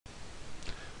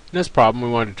In this problem, we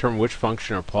want to determine which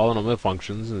function are polynomial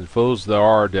functions, and if those there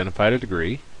are, identify a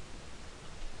degree.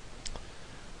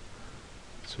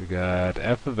 So we got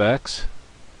f of x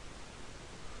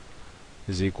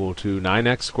is equal to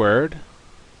 9x squared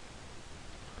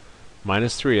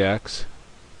minus 3x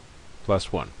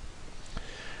plus 1.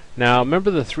 Now,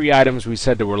 remember the three items we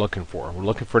said that we're looking for. We're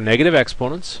looking for negative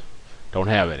exponents, don't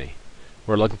have any.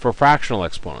 We're looking for fractional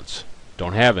exponents,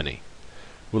 don't have any.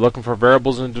 We're looking for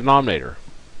variables in the denominator,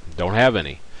 don't have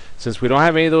any. Since we don't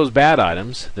have any of those bad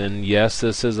items, then yes,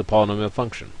 this is a polynomial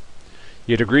function.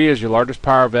 Your degree is your largest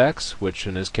power of x, which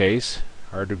in this case,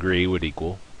 our degree would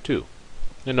equal 2.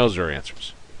 And those are our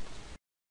answers.